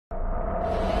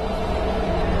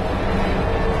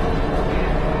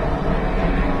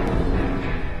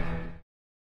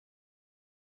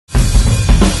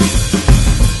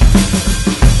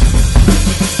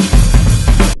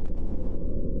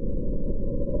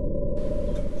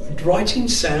writing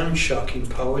sound shock in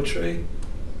poetry.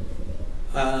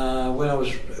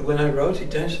 When I wrote it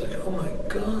down, it's like, oh my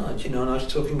God, and I was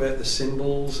talking about the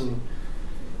symbols, and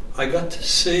I got to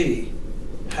see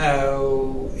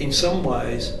how, in some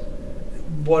ways,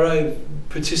 what I've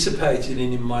participated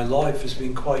in my life has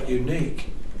been quite unique.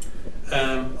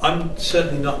 I'm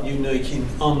certainly not unique in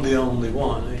I'm the only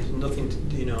one. It's nothing to,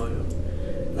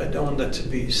 I don't want that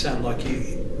to sound like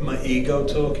my ego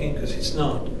talking, because it's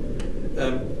not.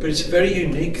 But it's a very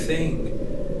unique thing,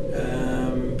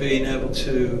 being able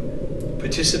to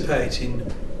participate in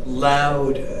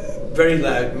very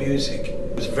loud music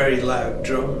with very loud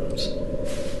drums,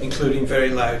 including very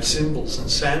loud cymbals, and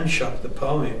Sound Shock, the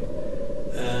poem,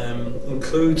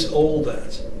 includes all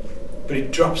that. But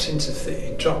it drops into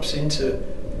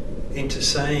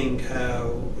saying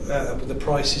how the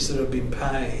prices that have been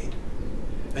paid,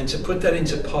 and to put that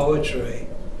into poetry,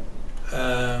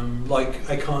 like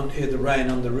I can't hear the rain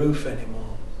on the roof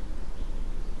anymore,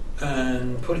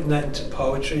 and putting that into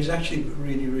poetry is actually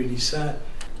really, really sad.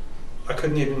 I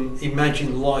couldn't even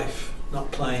imagine life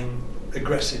not playing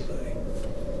aggressively.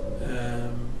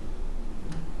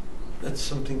 That's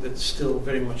something that's still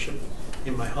very much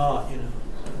in my heart,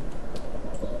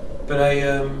 But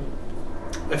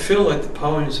I feel like the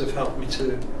poems have helped me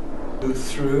to move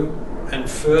through and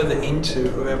further into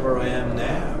whoever I am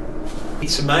now.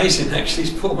 It's amazing, actually.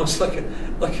 It's almost like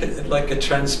a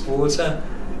transporter,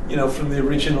 from the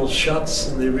original shots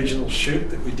and the original shoot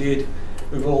that we did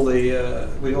with all the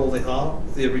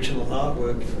art, the original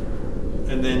artwork,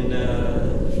 and then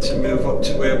to move up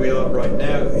to where we are right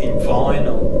now in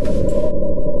vinyl.